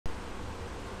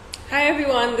Hi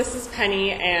everyone, this is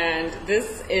Penny, and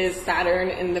this is Saturn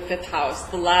in the 5th house,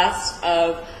 the last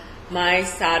of my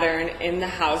Saturn in the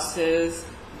houses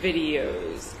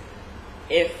videos.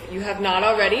 If you have not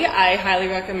already, I highly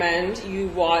recommend you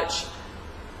watch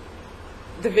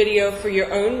the video for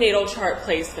your own natal chart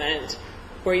placement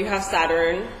where you have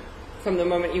Saturn from the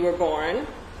moment you were born.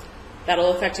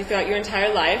 That'll affect you throughout your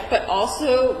entire life, but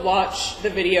also watch the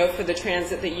video for the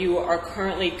transit that you are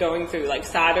currently going through. Like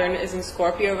Saturn is in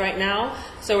Scorpio right now,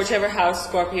 so whichever house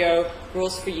Scorpio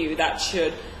rules for you, that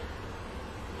should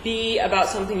be about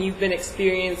something you've been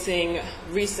experiencing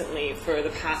recently for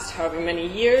the past however many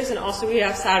years. And also we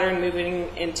have Saturn moving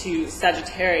into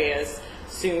Sagittarius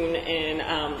soon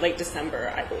in late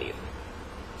December, I believe.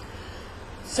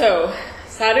 So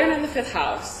Saturn in the 5th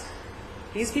house.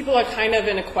 These people are kind of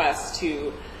in a quest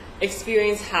to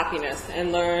experience happiness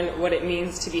and learn what it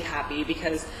means to be happy,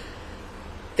 because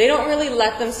they don't really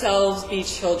let themselves be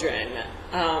children.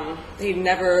 They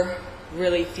never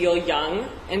really feel young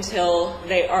until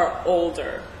they are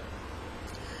older.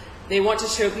 They want to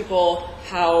show people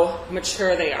how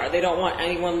mature they are. They don't want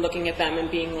anyone looking at them and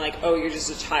being like, oh, you're just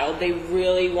a child. They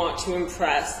really want to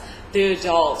impress the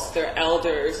adults, their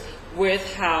elders,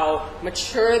 with how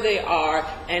mature they are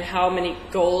and how many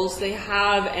goals they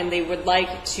have, and they would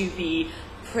like to be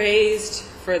praised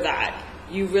for that.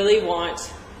 You really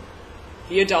want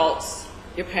the adults,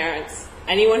 your parents,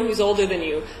 anyone who's older than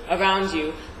you, around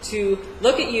you, to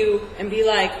look at you and be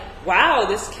like, wow,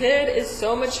 this kid is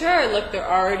so mature. Look, they've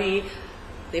already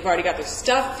got their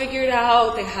stuff figured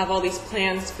out. They have all these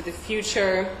plans for the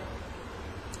future.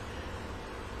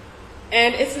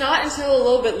 And it's not until a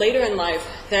little bit later in life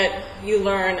that you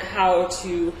learn how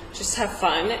to just have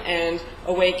fun and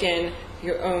awaken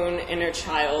your own inner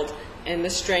child and the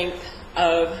strength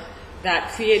of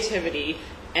that creativity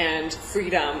and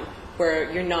freedom, where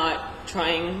you're not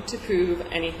trying to prove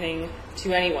anything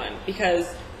to anyone,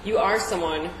 because you are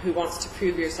someone who wants to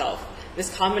prove yourself.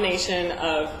 This combination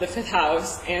of the 5th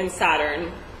house and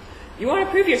Saturn, you want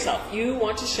to prove yourself. You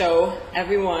want to show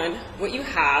everyone what you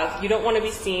have. You don't want to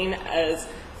be seen as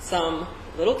some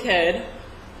little kid.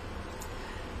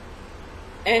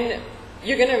 And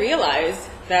you're going to realize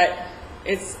that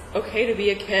it's okay to be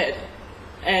a kid.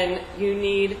 And you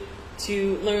need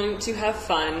to learn to have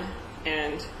fun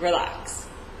and relax.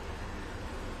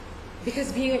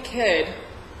 Because being a kid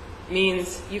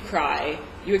means you cry,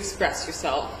 you express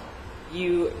yourself,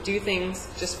 you do things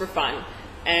just for fun.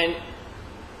 And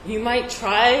you might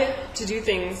try to do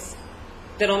things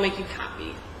that'll make you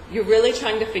happy. You're really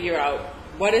trying to figure out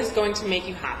what is going to make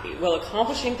you happy. Will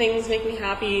accomplishing things make me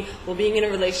happy? Will being in a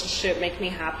relationship make me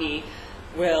happy?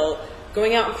 Will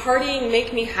going out and partying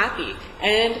make me happy?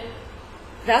 And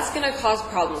that's going to cause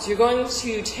problems. You're going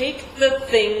to take the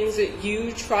things that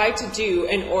you try to do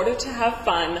in order to have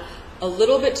fun a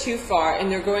little bit too far,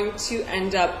 and they're going to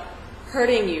end up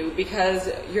hurting you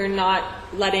because you're not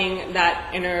letting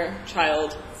that inner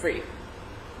child free.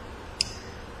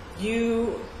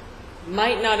 You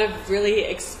might not have really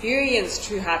experienced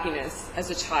true happiness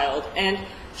as a child, and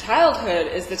childhood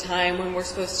is the time when we're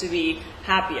supposed to be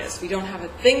happiest. We don't have a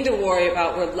thing to worry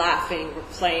about. We're laughing, we're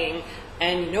playing,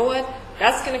 and you know what?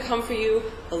 That's going to come for you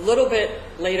a little bit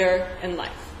later in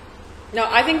life. Now,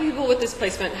 I think people with this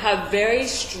placement have very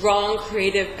strong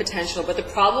creative potential, but the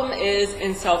problem is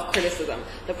in self-criticism.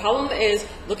 The problem is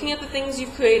looking at the things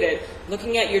you've created,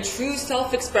 looking at your true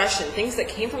self-expression, things that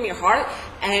came from your heart,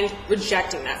 and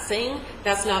rejecting that, saying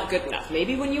that's not good enough.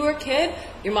 Maybe when you were a kid,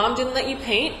 your mom didn't let you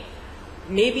paint.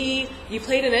 Maybe you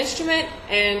played an instrument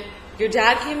and your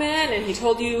dad came in and he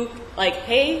told you, like,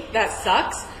 hey, that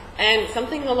sucks. And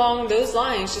something along those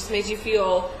lines just made you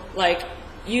feel like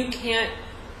you can't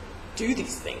do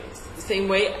these things the same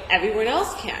way everyone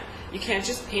else can. You can't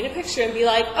just paint a picture and be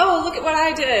like, oh, look at what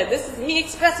I did. This is me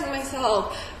expressing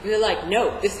myself. You're like,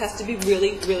 no, this has to be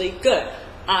really, really good.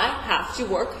 I have to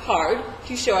work hard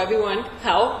to show everyone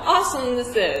how awesome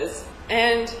this is.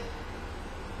 And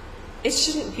it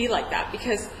shouldn't be like that,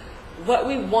 because what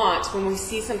we want when we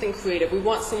see something creative, we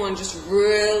want someone just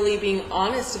really being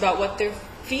honest about what they're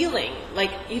feeling.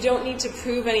 Like, you don't need to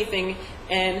prove anything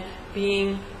in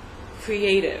being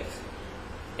creative.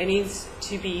 It needs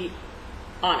to be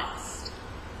honest.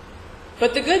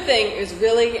 But the good thing is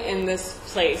really in this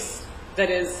place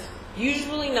that is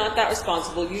usually not that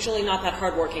responsible, usually not that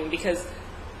hardworking, because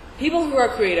people who are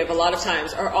creative a lot of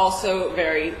times are also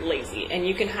very lazy. And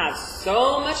you can have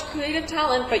so much creative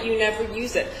talent, but you never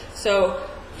use it. So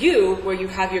you, where you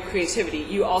have your creativity,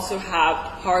 you also have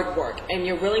hard work, and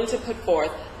you're willing to put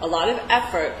forth a lot of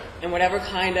effort in whatever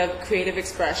kind of creative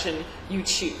expression you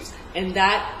choose. And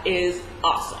that is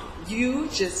awesome. You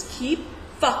just keep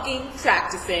fucking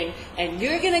practicing, and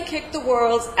you're gonna kick the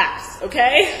world's ass,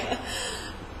 okay?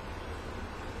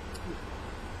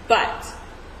 But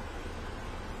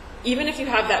even if you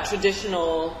have that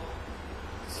traditional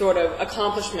sort of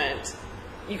accomplishment,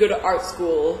 you go to art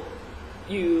school,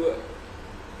 you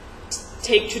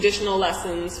take traditional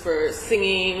lessons for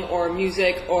singing or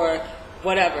music or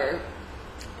whatever,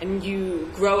 and you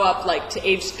grow up like to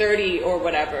age 30 or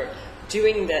whatever,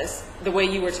 doing this the way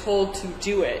you were told to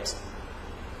do it,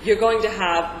 you're going to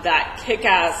have that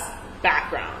kick-ass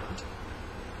background.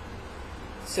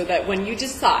 So that when you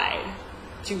decide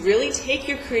to really take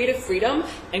your creative freedom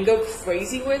and go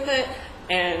crazy with it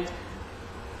and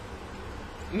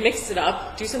mix it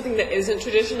up, do something that isn't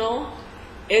traditional,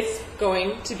 it's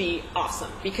going to be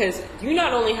awesome, because you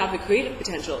not only have the creative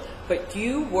potential, but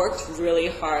you worked really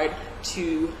hard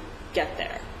to get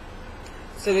there.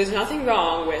 So there's nothing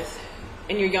wrong with,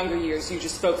 in your younger years, you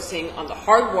just focusing on the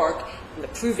hard work and the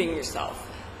proving yourself.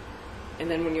 And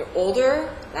then when you're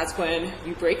older, that's when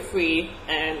you break free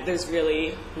and there's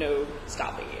really no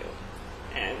stopping you.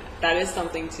 And that is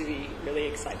something to be really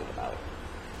excited about.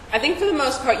 I think for the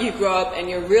most part you grow up and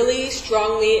you're really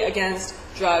strongly against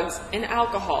drugs and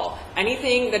alcohol.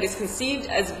 Anything that is conceived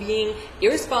as being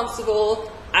irresponsible,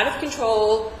 out of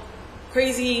control,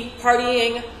 crazy,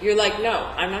 partying, you're like, no,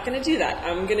 I'm not going to do that.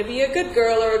 I'm going to be a good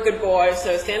girl or a good boy,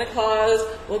 so Santa Claus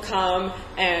will come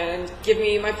and give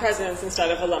me my presents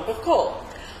instead of a lump of coal.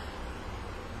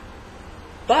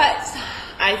 But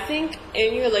I think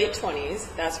in your late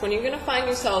 20s, that's when you're going to find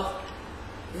yourself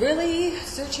really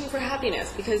searching for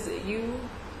happiness, because you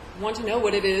want to know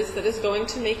what it is that is going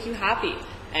to make you happy,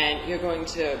 and you're going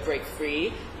to break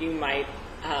free. You might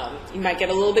get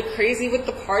a little bit crazy with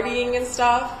the partying and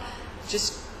stuff,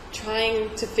 just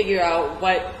trying to figure out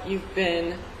what you've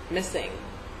been missing.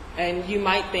 And you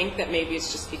might think that maybe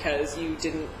it's just because you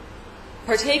didn't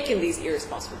partake in these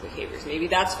irresponsible behaviors. Maybe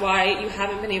that's why you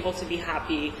haven't been able to be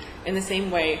happy in the same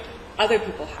way other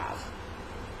people have.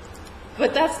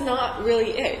 But that's not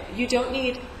really it. You don't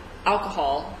need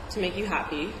alcohol to make you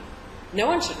happy. No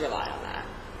one should rely on that.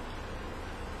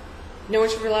 No one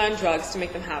should rely on drugs to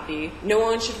make them happy. No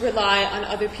one should rely on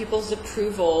other people's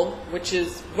approval, which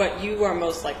is what you are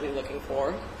most likely looking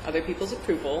for, other people's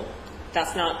approval.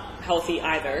 That's not healthy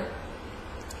either.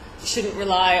 You shouldn't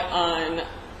rely on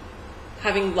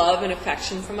having love and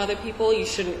affection from other people. You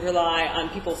shouldn't rely on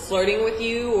people flirting with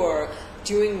you or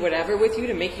doing whatever with you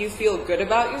to make you feel good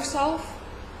about yourself.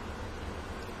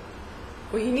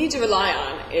 What you need to rely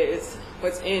on is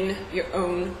what's in your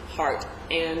own heart,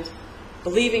 and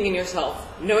believing in yourself,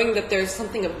 knowing that there's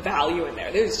something of value in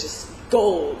there. There's just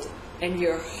gold in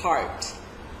your heart,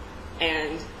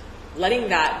 and letting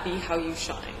that be how you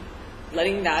shine.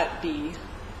 Letting that be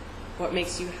what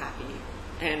makes you happy,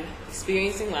 and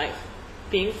experiencing life,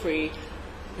 being free,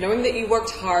 knowing that you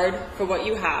worked hard for what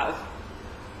you have,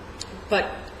 but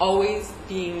always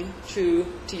being true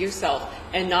to yourself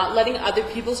and not letting other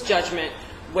people's judgment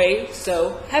weigh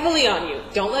so heavily on you.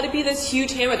 Don't let it be this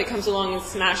huge hammer that comes along and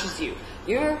smashes you.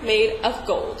 You're made of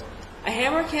gold. A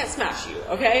hammer can't smash you,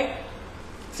 okay?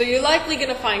 So you're likely going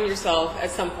to find yourself at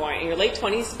some point in your late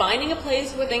 20s finding a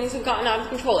place where things have gotten out of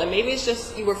control. And maybe it's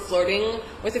just you were flirting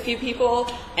with a few people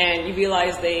and you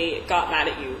realized they got mad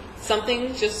at you.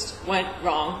 Something just went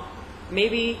wrong.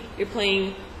 Maybe you're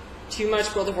playing too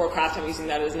much World of Warcraft. I'm using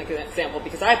that as an example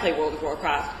because I play World of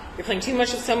Warcraft. You're playing too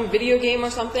much of some video game or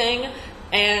something,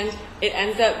 and it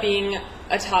ends up being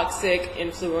a toxic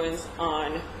influence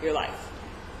on your life.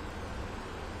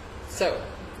 So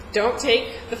don't take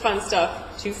the fun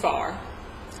stuff too far.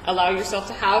 Allow yourself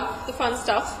to have the fun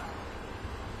stuff,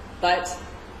 but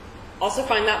also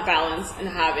find that balance in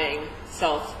having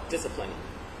self-discipline.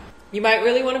 You might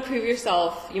really want to prove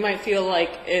yourself. You might feel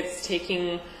like it's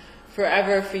taking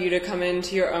forever for you to come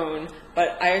into your own,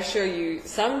 but I assure you,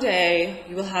 someday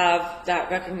you will have that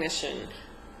recognition.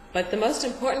 But the most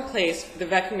important place for the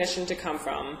recognition to come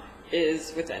from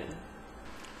is within.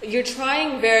 You're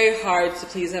trying very hard to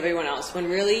please everyone else, when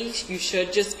really you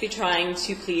should just be trying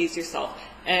to please yourself.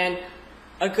 And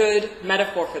a good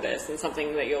metaphor for this, and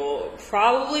something that you'll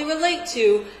probably relate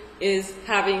to, is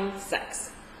having sex.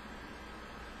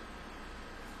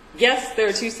 Yes, there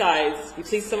are two sides. You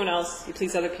please someone else, you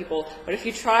please other people. But if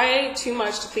you try too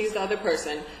much to please the other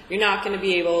person, you're not going to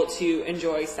be able to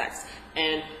enjoy sex.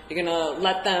 And you're going to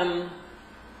let them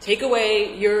take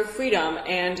away your freedom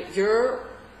and your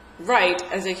right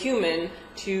as a human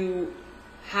to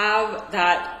have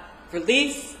that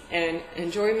release and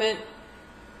enjoyment.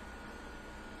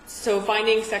 So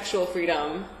finding sexual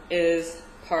freedom is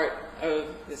part of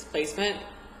this placement,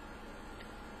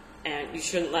 and you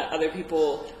shouldn't let other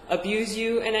people abuse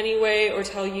you in any way or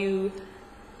tell you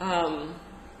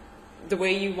the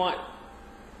way you want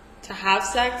to have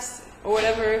sex or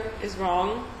whatever is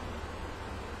wrong.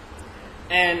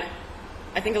 And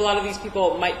I think a lot of these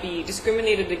people might be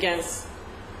discriminated against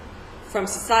from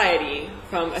society,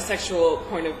 from a sexual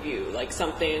point of view, like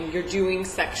something you're doing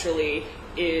sexually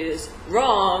is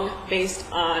wrong based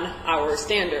on our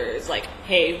standards, like,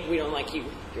 hey, we don't like you,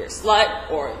 you're a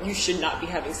slut, or you should not be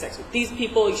having sex with these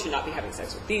people, you should not be having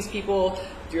sex with these people,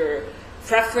 your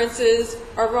preferences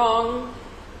are wrong,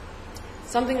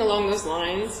 something along those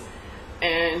lines.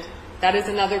 And that is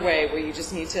another way where you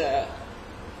just need to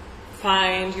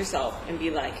find yourself and be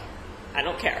like, I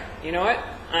don't care, you know what,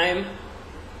 I'm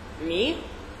me,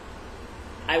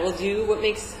 I will do what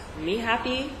makes me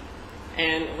happy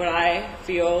and what I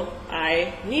feel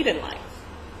I need in life.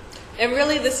 And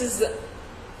really this is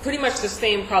pretty much the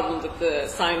same problem that the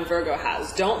sign Virgo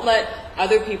has. Don't let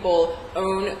other people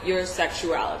own your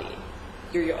sexuality.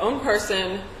 You're your own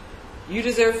person, you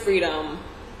deserve freedom,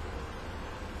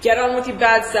 get on with your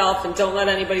bad self and don't let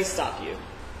anybody stop you.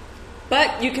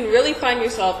 But you can really find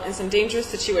yourself in some dangerous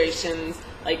situations,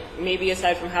 like maybe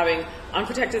aside from having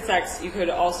unprotected sex, you could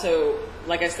also,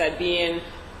 like I said, be in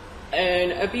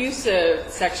an abusive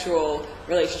sexual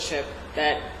relationship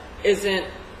that isn't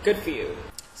good for you.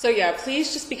 So yeah,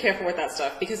 please just be careful with that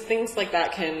stuff, because things like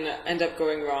that can end up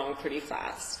going wrong pretty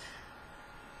fast.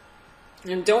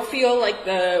 And don't feel like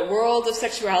the world of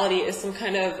sexuality is some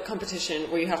kind of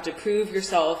competition where you have to prove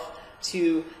yourself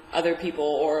to other people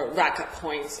or rack up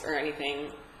points or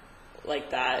anything like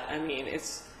that. I mean,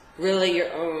 it's really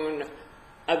your own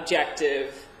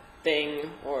objective thing,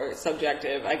 or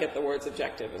subjective. I get the words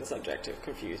objective and subjective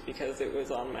confused because it was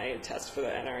on my test for the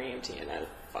NREMT and I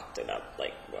fucked it up,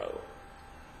 like, whoa.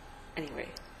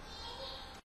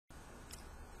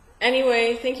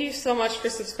 Anyway, thank you so much for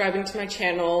subscribing to my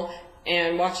channel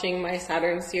and watching my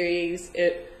Saturn series.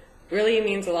 It really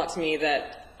means a lot to me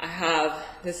that I have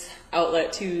this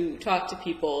outlet to talk to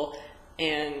people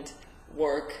and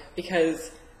work,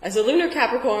 because as a lunar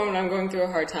Capricorn, when I'm going through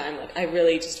a hard time, like, I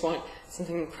really just want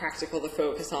something practical to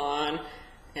focus on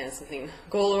and something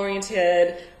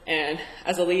goal-oriented. And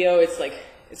as a Leo, it's like,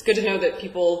 it's good to know that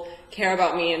people care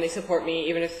about me and they support me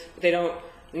even if they don't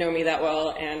know me that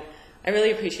well, and I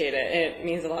really appreciate it. It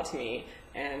means a lot to me,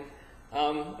 and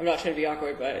I'm not trying to be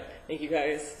awkward, but thank you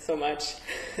guys so much.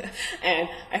 And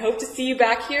I hope to see you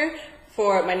back here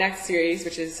for my next series,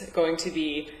 which is going to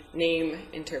be name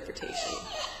interpretation.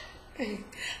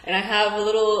 And I have a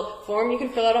little form you can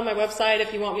fill out on my website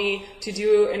if you want me to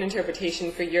do an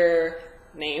interpretation for your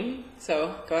name.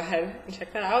 So go ahead and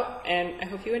check that out, and I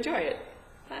hope you enjoy it.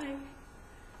 Bye.